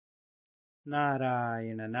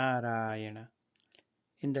Narayana, Narayana.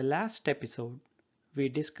 In the last episode, we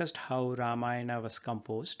discussed how Ramayana was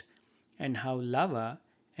composed and how Lava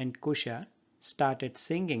and Kusha started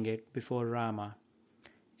singing it before Rama.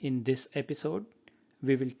 In this episode,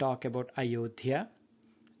 we will talk about Ayodhya,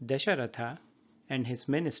 Dasaratha, and his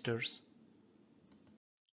ministers.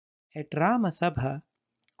 At Rama Sabha,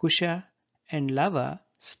 Kusha and Lava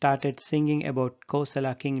started singing about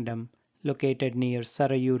Kosala kingdom located near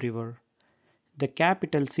Sarayu river. The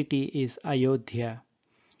capital city is Ayodhya.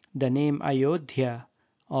 The name Ayodhya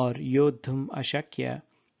or Yodhum Ashakya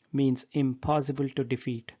means impossible to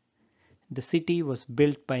defeat. The city was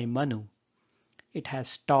built by Manu. It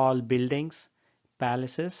has tall buildings,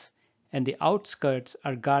 palaces, and the outskirts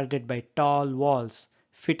are guarded by tall walls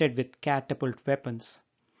fitted with catapult weapons.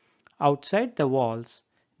 Outside the walls,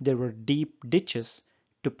 there were deep ditches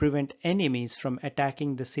to prevent enemies from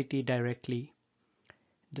attacking the city directly.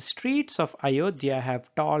 The streets of Ayodhya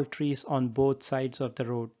have tall trees on both sides of the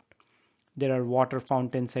road. There are water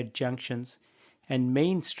fountains at junctions, and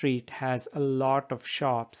Main Street has a lot of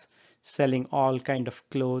shops selling all kind of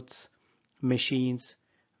clothes, machines,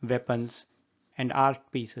 weapons, and art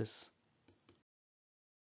pieces.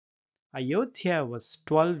 Ayodhya was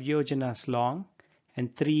 12 yojanas long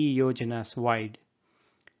and 3 yojanas wide.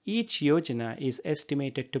 Each yojana is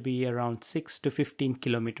estimated to be around 6 to 15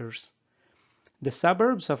 kilometers. The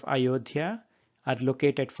suburbs of Ayodhya are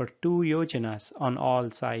located for 2 yojanas on all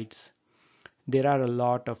sides. There are a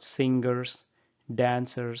lot of singers,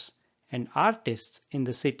 dancers, and artists in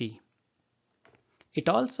the city. It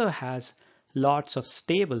also has lots of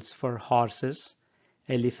stables for horses,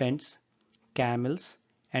 elephants, camels,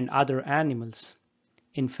 and other animals.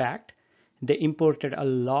 In fact, they imported a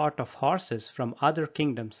lot of horses from other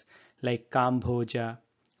kingdoms like Kambhoja,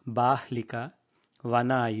 Bahlika,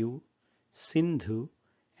 Vanayu, Sindhu,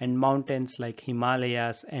 and mountains like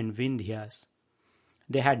Himalayas and Vindhyas.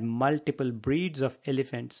 They had multiple breeds of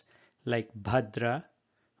elephants like Bhadra,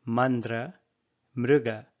 Mandra,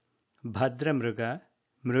 Mruga, Bhadramruga,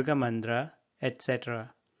 Mrugamandra, etc.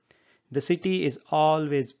 The city is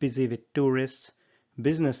always busy with tourists,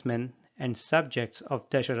 businessmen, and subjects of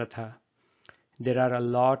Dasaratha. There are a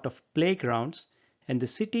lot of playgrounds, and the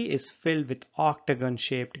city is filled with octagon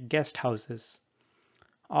shaped guest houses.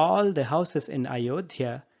 All the houses in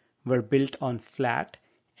Ayodhya were built on flat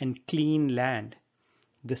and clean land.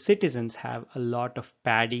 The citizens have a lot of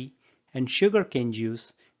paddy and sugarcane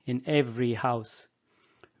juice in every house.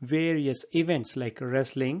 Various events like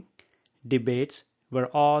wrestling, debates were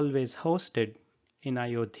always hosted in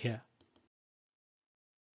Ayodhya.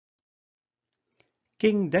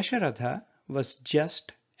 King Dasharatha was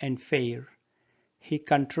just and fair. He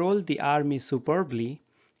controlled the army superbly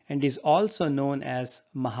and is also known as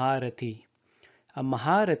Maharathi. A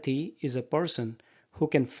Maharathi is a person who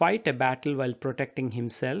can fight a battle while protecting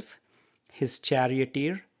himself, his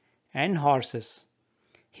charioteer, and horses.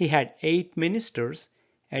 He had 8 ministers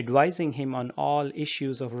advising him on all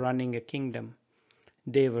issues of running a kingdom.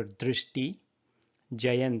 They were Drishti,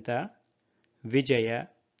 Jayanta, Vijaya,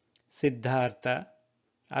 Siddhartha,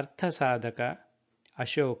 Arthasadhaka,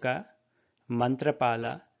 Ashoka,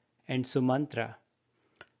 Mantrapala, and Sumantra.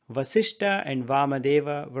 Vasishta and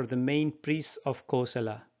Vamadeva were the main priests of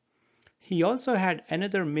Kosala. He also had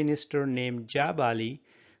another minister named Jabali,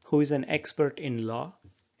 who is an expert in law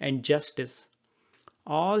and justice.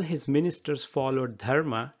 All his ministers followed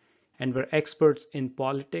Dharma and were experts in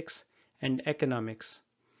politics and economics.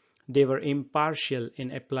 They were impartial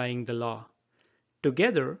in applying the law.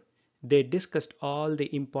 Together, they discussed all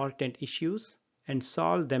the important issues and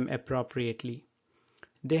solved them appropriately.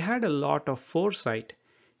 They had a lot of foresight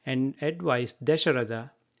and advised Dasharatha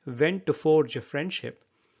when to forge a friendship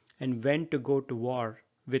and when to go to war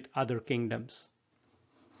with other kingdoms.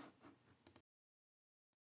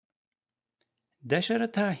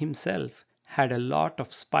 Dasharatha himself had a lot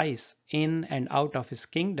of spies in and out of his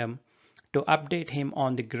kingdom to update him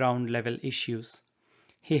on the ground level issues.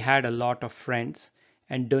 He had a lot of friends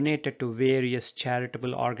and donated to various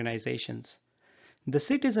charitable organizations. The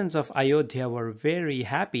citizens of Ayodhya were very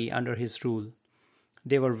happy under his rule.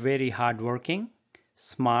 They were very hardworking,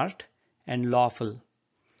 smart, and lawful.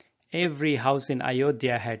 Every house in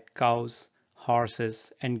Ayodhya had cows,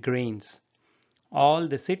 horses, and grains. All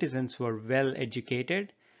the citizens were well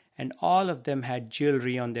educated and all of them had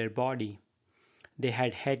jewelry on their body. They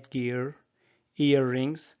had headgear,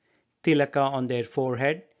 earrings, tilaka on their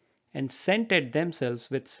forehead, and scented themselves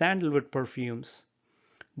with sandalwood perfumes.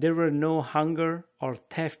 There were no hunger or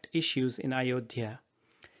theft issues in Ayodhya.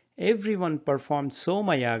 Everyone performed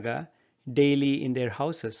Somayaga daily in their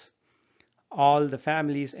houses. All the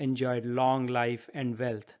families enjoyed long life and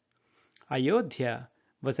wealth. Ayodhya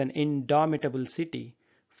was an indomitable city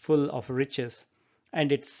full of riches,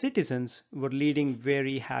 and its citizens were leading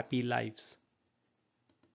very happy lives.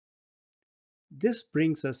 This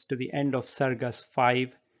brings us to the end of Sargas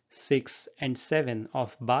 5, 6, and 7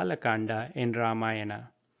 of Bala kanda in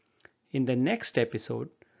Ramayana. In the next episode,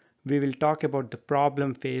 we will talk about the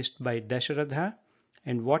problem faced by Dasaratha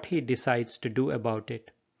and what he decides to do about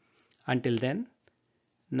it. Until then,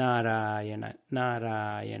 Narayana,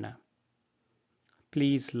 Narayana.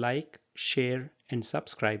 Please like, share, and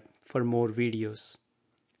subscribe for more videos.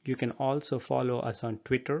 You can also follow us on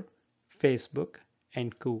Twitter, Facebook,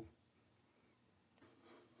 and Coop.